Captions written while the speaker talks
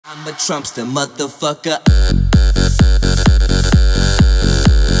I'm a Trumpster, motherfucker.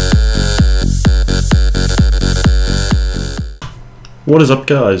 What is up,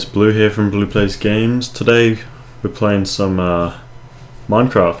 guys? Blue here from Blue Plays Games. Today we're playing some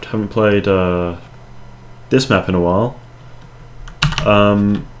Minecraft. Haven't played this map in a while.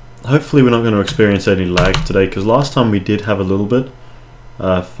 Hopefully we're not going to experience any lag today, because last time we did have a little bit.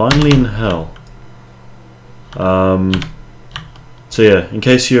 Finally in hell. So yeah, in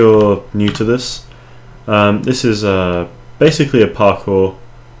case you're new to this, this is basically a parkour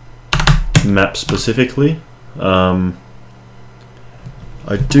map specifically. I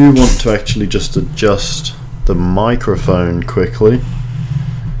do want to actually just adjust the microphone quickly.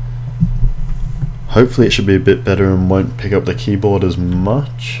 Hopefully it should be a bit better and won't pick up the keyboard as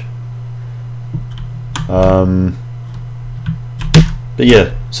much. But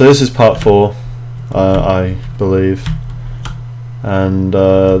yeah, so this is part 4, I believe. And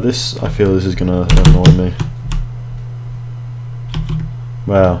this, I feel this is gonna annoy me.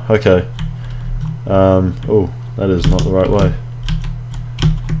 Wow, okay. Oh, that is not the right way.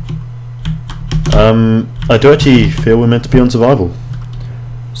 I do actually feel we're meant to be on survival.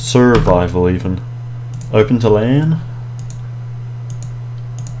 Survival, even. Open to land?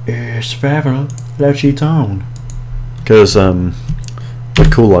 Survival, let's eat on. Because, we're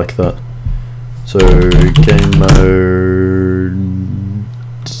cool like that. So, game mode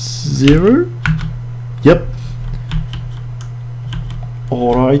 0? Yep.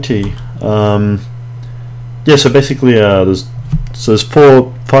 Alrighty. Yeah, so basically, there's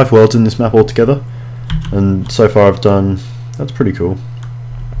 5 worlds in this map altogether, and so far I've done. That's pretty cool.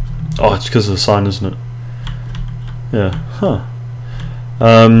 Oh, it's because of the sign, isn't it? Yeah. Huh.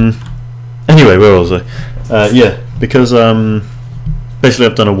 Anyway, where was I? Yeah, because basically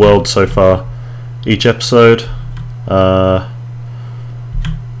I've done a world so far each episode, and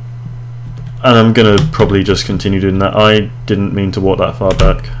I'm gonna probably just continue doing that. I didn't mean to walk that far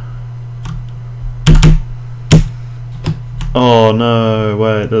back. Oh no,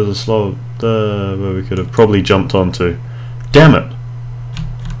 wait, there's a slope there where we could have probably jumped onto. Damn it!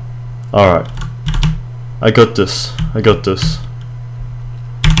 Alright. I got this. I got this.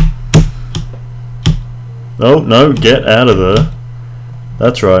 Oh, no, get out of there.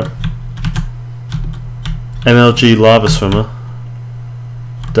 That's right. MLG Lava Swimmer.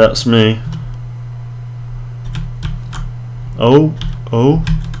 That's me. Oh, oh.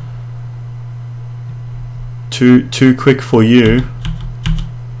 Too quick for you.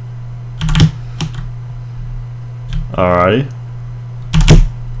 Alrighty.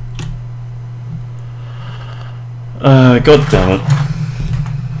 God damn it.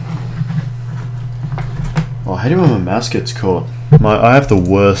 Oh, I hate it when my mouse gets caught. I have the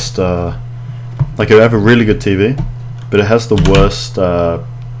worst, like I have a really good TV, but it has the worst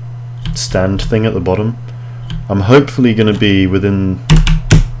stand thing at the bottom. I'm hopefully going to be within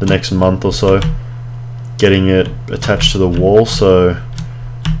the next month or so getting it attached to the wall, so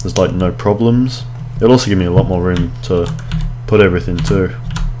there's like no problems. It'll also give me a lot more room to put everything too.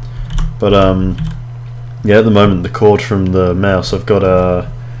 But yeah, at the moment the cord from the mouse, I've got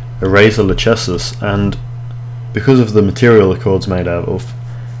a Razer Lachesis, and because of the material the cord's made out of,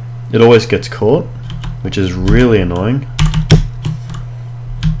 it always gets caught, which is really annoying.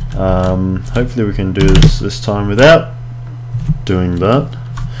 Hopefully we can do this time without doing that.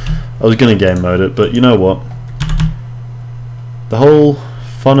 I was going to game mode it, but you know what? The whole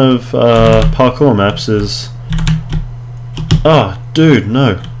fun of parkour maps is... Ah, dude,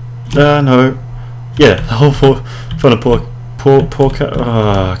 no. No. Yeah, the whole fun of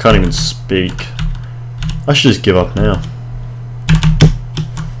I can't even speak. I should just give up now.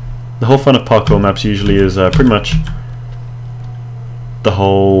 The whole fun of parkour maps usually is pretty much the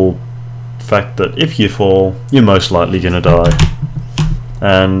whole fact that if you fall, you're most likely going to die.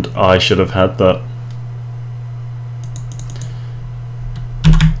 And I should have had that.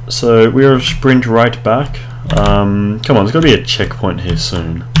 So we'll sprint right back. Come on, there's got to be a checkpoint here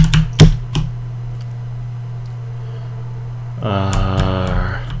soon.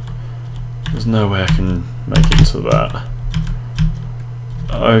 There's no way I can make it to that.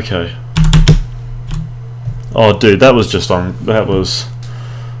 Okay. Oh, dude, that was just on. That was.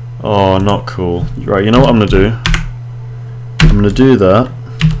 Oh, not cool. Right, you know what I'm gonna do? I'm gonna do that.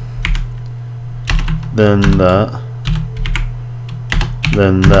 Then that.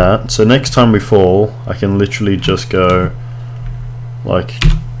 Then that. So next time we fall, I can literally just go like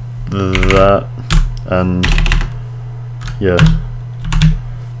that, and yeah.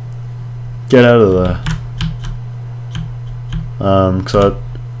 Get out of there. Because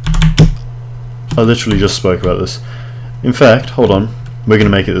I literally just spoke about this. In fact, hold on. We're gonna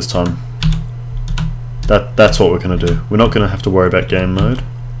make it this time. That's what we're gonna do. We're not gonna have to worry about game mode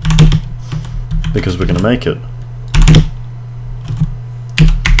because we're gonna make it.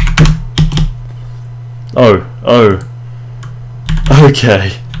 Oh,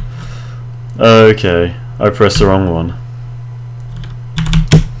 okay. Okay, I pressed the wrong one.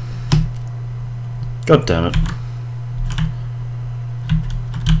 God damn it.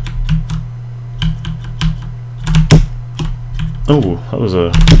 Oh, that was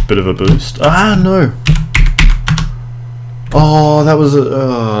a bit of a boost. Ah, no! Oh, that was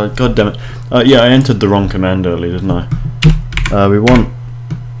a... God damn it. Yeah, I entered the wrong command earlier, didn't I? We want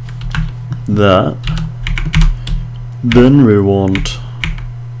that. Then we want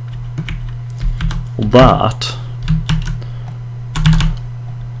that.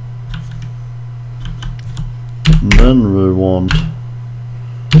 Then we want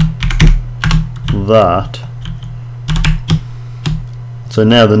that. So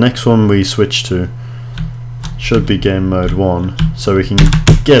now the next one we switch to should be game mode 1, so we can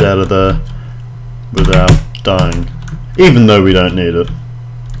get out of there without dying, even though we don't need it.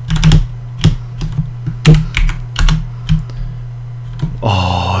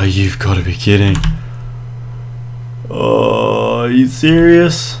 Oh, you've got to be kidding. Oh, are you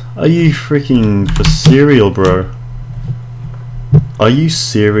serious? Are you freaking for cereal, bro? Are you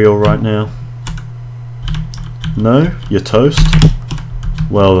cereal right now? No? You're toast?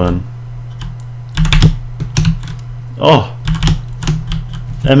 Well then. Oh!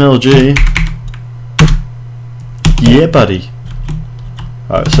 MLG. Yeah, buddy.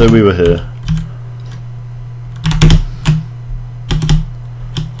 Alright, so we were here.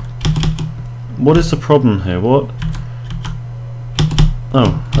 What is the problem here? What?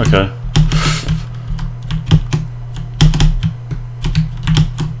 Oh, okay.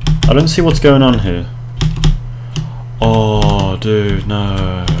 I don't see what's going on here. Oh, dude,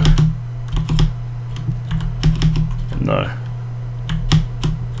 no. No.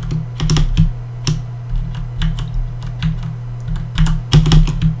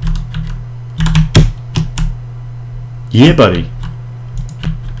 Yeah, buddy.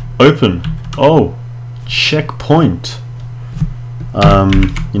 Open. Oh, checkpoint.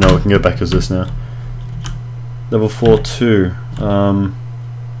 You know, we can go back as this now. Level 4-2.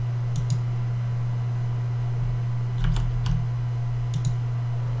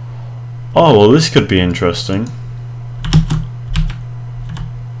 Oh, well, this could be interesting.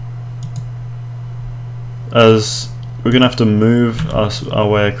 As we're gonna have to move our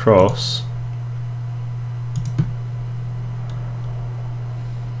way across.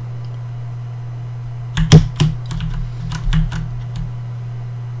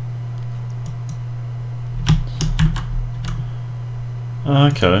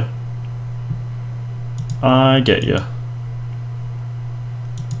 Okay. I get you.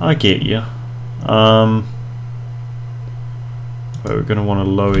 I get you. Well, we're gonna want to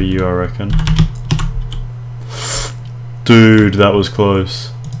lower you, I reckon. Dude, that was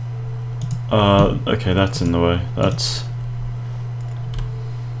close. Okay, that's in the way. That's...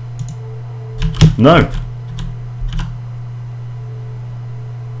 No!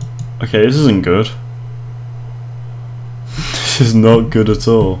 Okay, this isn't good. This is not good at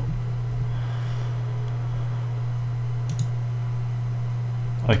all.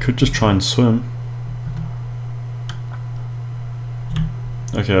 I could just try and swim.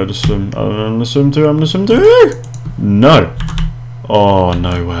 Okay, I'll just swim. I'm gonna swim too, I'm gonna swim too! No! Oh,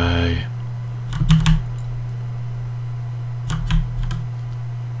 no way.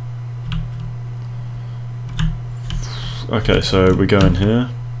 Okay, so we go in here.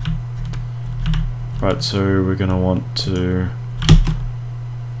 Right, so we're gonna want to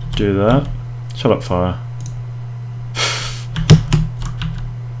do that. Shut up, fire.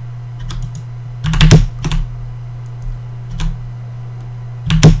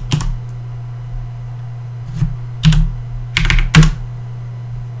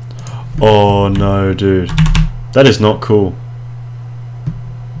 Oh no, dude. That is not cool.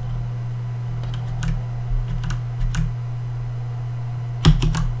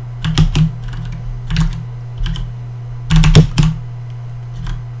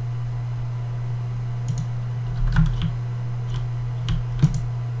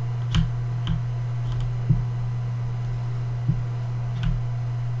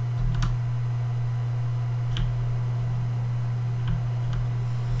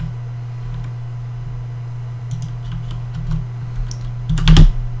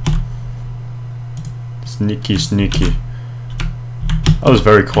 Sneaky, sneaky. I was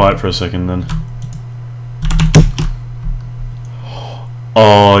very quiet for a second then.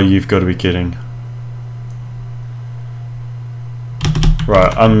 Oh, you've got to be kidding.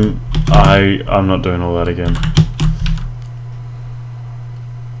 Right, I'm not doing all that again.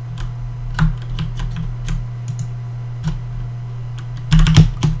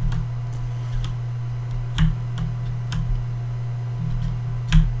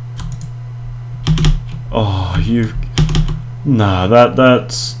 Oh, you... Nah,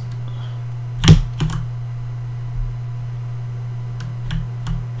 that's...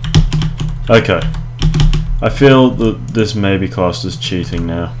 Okay. I feel that this may be classed as cheating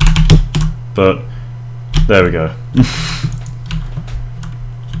now. But, there we go.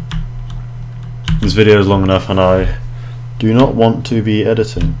 This video is long enough and I do not want to be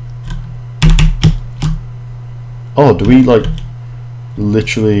editing. Oh, do we like...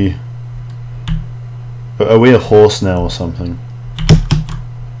 literally... Are we a horse now or something?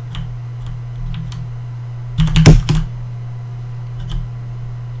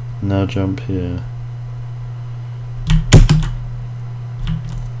 Now jump here.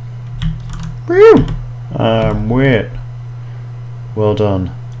 Woo! I'm wet. Well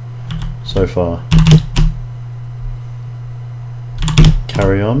done. So far.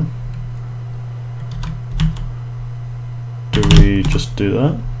 Carry on. Do we just do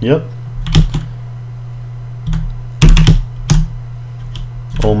that? Yep.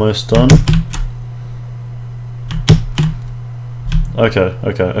 Almost done. Okay.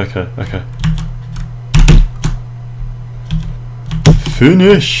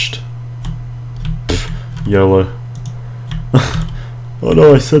 Finished! YOLO. Oh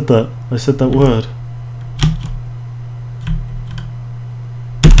no, I said that word.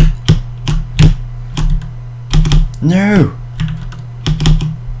 No!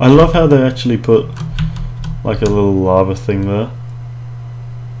 I love how they actually put like a little lava thing there.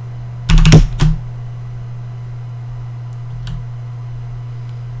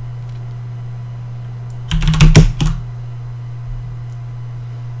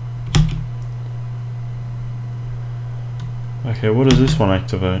 Okay, what does this one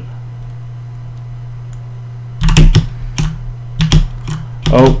activate?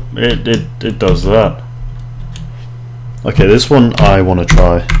 Oh, it does that. Okay, this one I want to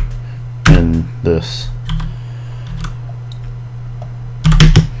try in this.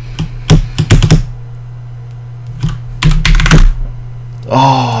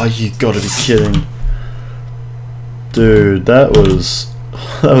 Oh, you gotta be kidding. Dude, that was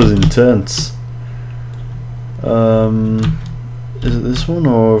intense. Is it this one,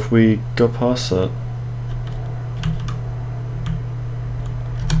 or have we got past that?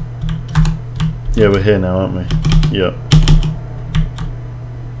 Yeah, we're here now, aren't we? Yep.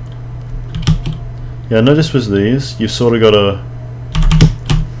 Yeah, I noticed with these, you've sort of got to...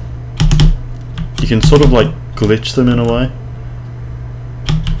 You can sort of like glitch them in a way.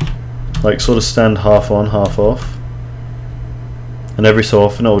 Like sort of stand half on, half off. And every so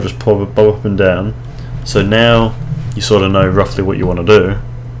often it will just bob up and down. So now you sort of know roughly what you want to do.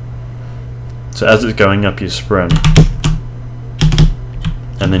 So as it's going up you sprint.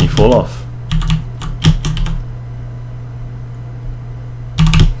 And then you fall off.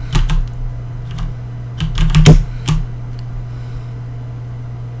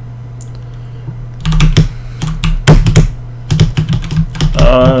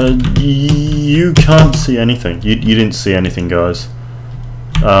 You can't see anything. You didn't see anything, guys.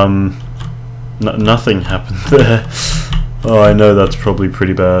 Nothing happened there. Oh, I know that's probably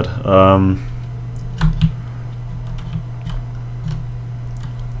pretty bad. Oh,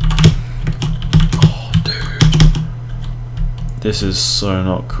 dude. This is so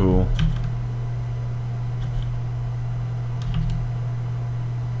not cool.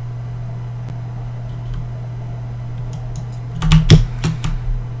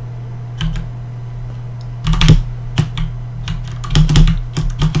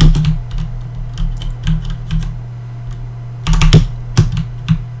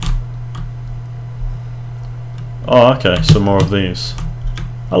 Oh, okay, some more of these.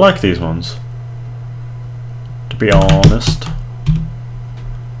 I like these ones, to be honest.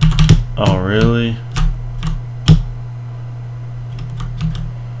 Oh, really?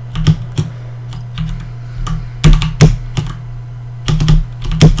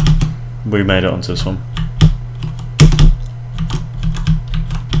 We made it onto this one.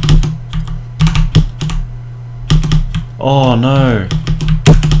 Oh no!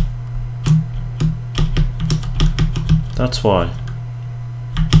 That's why.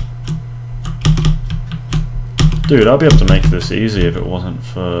 Dude, I'd be able to make this easy if it wasn't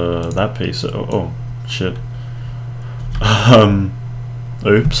for that piece. Oh shit.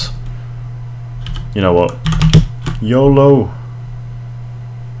 Oops. You know what? YOLO.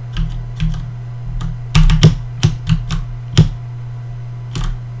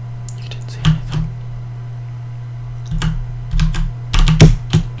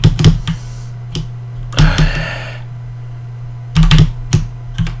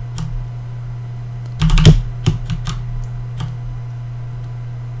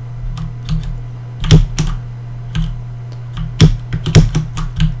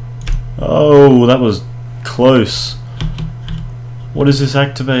 Oh, that was close. What is this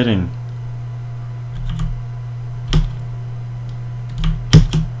activating?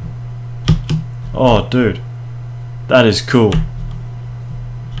 Oh, dude. That is cool.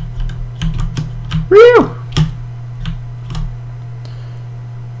 Woo!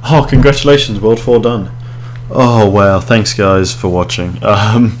 Oh, congratulations, World 4 done. Oh wow, thanks guys for watching.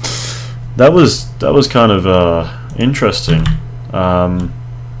 That was kind of interesting.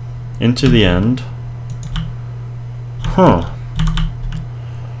 Into the end. Huh.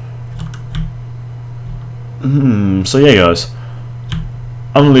 So yeah guys,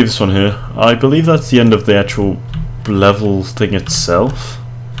 I'm gonna leave this one here. I believe that's the end of the actual level thing itself.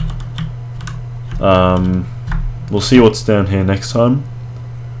 We'll see what's down here next time.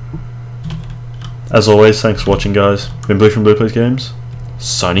 As always, thanks for watching guys. Been Blue from Blue Plays Games,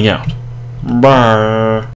 signing out. Bye.